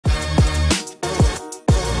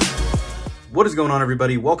What is going on,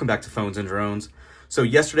 everybody? Welcome back to Phones and Drones. So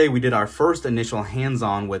yesterday we did our first initial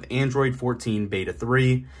hands-on with Android 14 Beta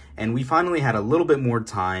 3, and we finally had a little bit more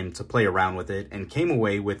time to play around with it and came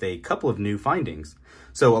away with a couple of new findings.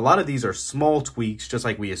 So a lot of these are small tweaks, just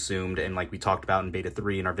like we assumed and like we talked about in Beta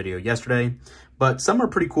 3 in our video yesterday, but some are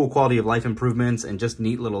pretty cool quality of life improvements and just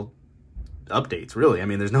neat little updates, really. I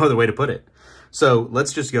mean, there's no other way to put it. So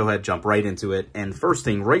let's just go ahead, jump right into it. And first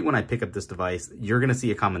thing, right when I pick up this device, you're going to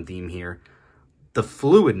see a common theme here. The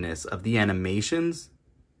fluidness of the animations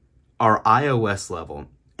are iOS level,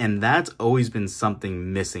 and that's always been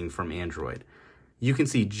something missing from Android. You can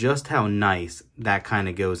see just how nice that kind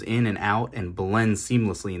of goes in and out and blends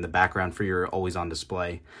seamlessly in the background for your always-on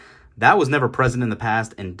display. That was never present in the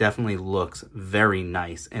past and definitely looks very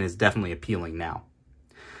nice and is definitely appealing now.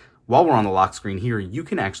 While we're on the lock screen here, you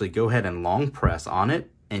can actually go ahead and long press on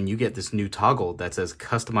it and you get this new toggle that says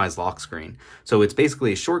Customize Lock Screen. So it's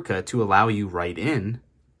basically a shortcut to allow you right in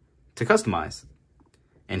to customize.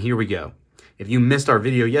 And here we go. If you missed our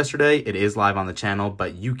video yesterday, it is live on the channel,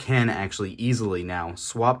 but you can actually easily now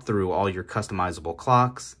swap through all your customizable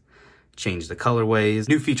clocks, change the colorways.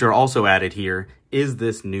 New feature also added here is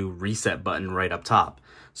this new reset button right up top.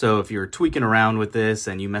 So if you're tweaking around with this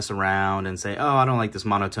and you mess around and say, oh, I don't like this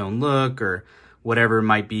monotone look or whatever it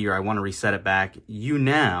might be, or I want to reset it back, you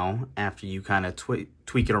now, after you kind of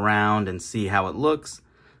tweak it around and see how it looks,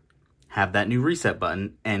 have that new reset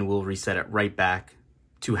button and we'll reset it right back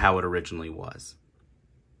to how it originally was.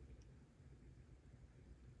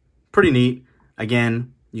 Pretty neat.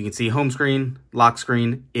 Again, you can see home screen, lock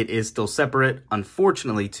screen, it is still separate.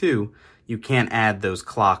 Unfortunately, too, you can't add those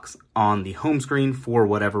clocks on the home screen for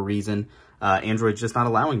whatever reason. Android's just not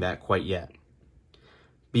allowing that quite yet.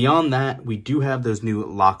 Beyond that, we do have those new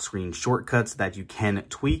lock screen shortcuts that you can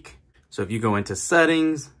tweak. So if you go into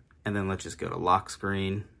settings, and then let's just go to lock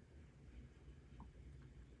screen.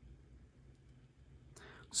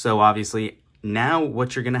 So obviously, now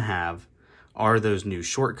what you're gonna have are those new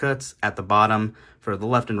shortcuts at the bottom for the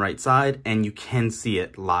left and right side, and you can see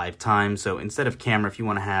it live time. So instead of camera, if you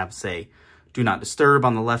wanna have, say, do not disturb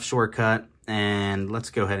on the left shortcut, and let's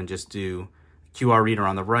go ahead and just do QR reader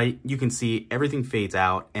on the right, you can see everything fades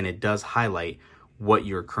out and it does highlight what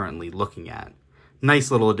you're currently looking at. Nice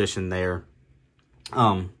little addition there.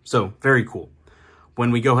 So very cool.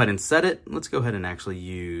 When we go ahead and set it, let's go ahead and actually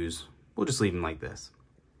use, we'll just leave them like this.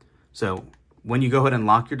 So when you go ahead and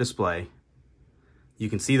lock your display, you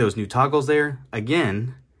can see those new toggles there.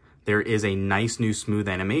 Again, there is a nice new smooth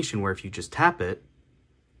animation where if you just tap it,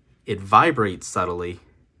 it vibrates subtly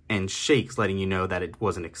and shakes, letting you know that it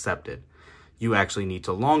wasn't accepted. You actually need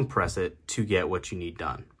to long press it to get what you need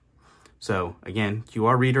done. So again,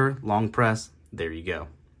 QR reader, long press, there you go.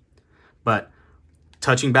 But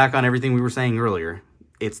touching back on everything we were saying earlier,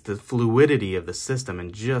 it's the fluidity of the system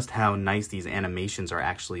and just how nice these animations are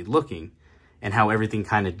actually looking and how everything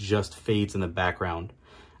kind of just fades in the background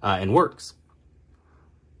and works.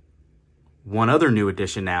 One other new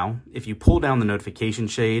addition now, if you pull down the notification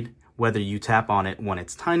shade, whether you tap on it when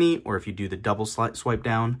it's tiny or if you do the double swipe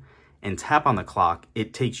down and tap on the clock,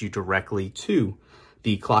 it takes you directly to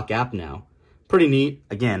the clock app now. Pretty neat.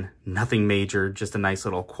 Again, nothing major, just a nice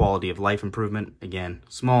little quality of life improvement. Again,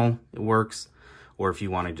 small, it works. Or if you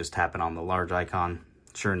want to just tap it on the large icon,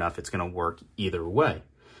 sure enough, it's going to work either way.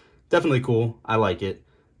 Definitely cool. I like it.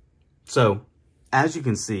 So, as you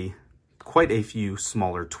can see, quite a few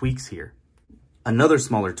smaller tweaks here. Another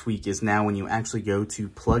smaller tweak is now when you actually go to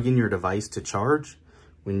plug in your device to charge,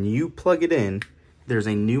 when you plug it in, there's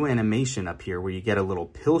a new animation up here where you get a little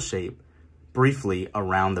pill shape briefly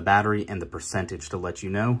around the battery and the percentage to let you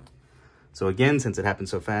know. So again, since it happened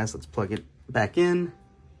so fast, let's plug it back in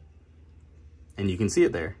and you can see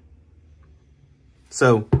it there.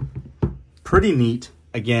 So pretty neat.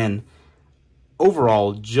 Again,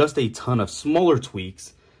 overall, just a ton of smaller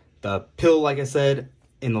tweaks. The pill, like I said,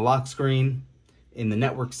 in the lock screen, in the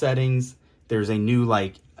network settings, there's a new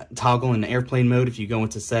like toggle in airplane mode if you go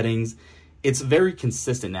into settings. It's very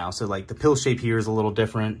consistent now. So like the pill shape here is a little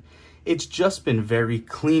different. It's just been very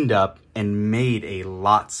cleaned up and made a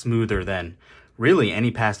lot smoother than really any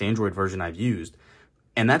past Android version I've used.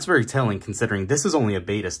 And that's very telling considering this is only a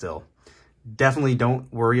beta still. Definitely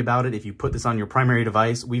don't worry about it if you put this on your primary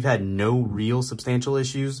device. We've had no real substantial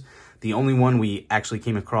issues. The only one we actually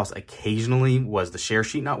came across occasionally was the share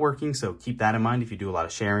sheet not working. So keep that in mind if you do a lot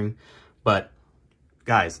of sharing. But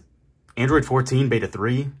guys, Android 14 Beta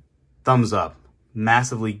 3, thumbs up.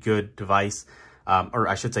 Massively good device, or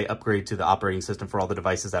I should say upgrade to the operating system for all the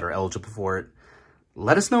devices that are eligible for it.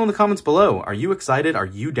 Let us know in the comments below. Are you excited? Are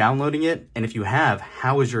you downloading it? And if you have,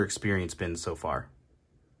 how has your experience been so far?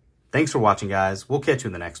 Thanks for watching, guys. We'll catch you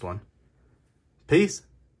in the next one. Peace.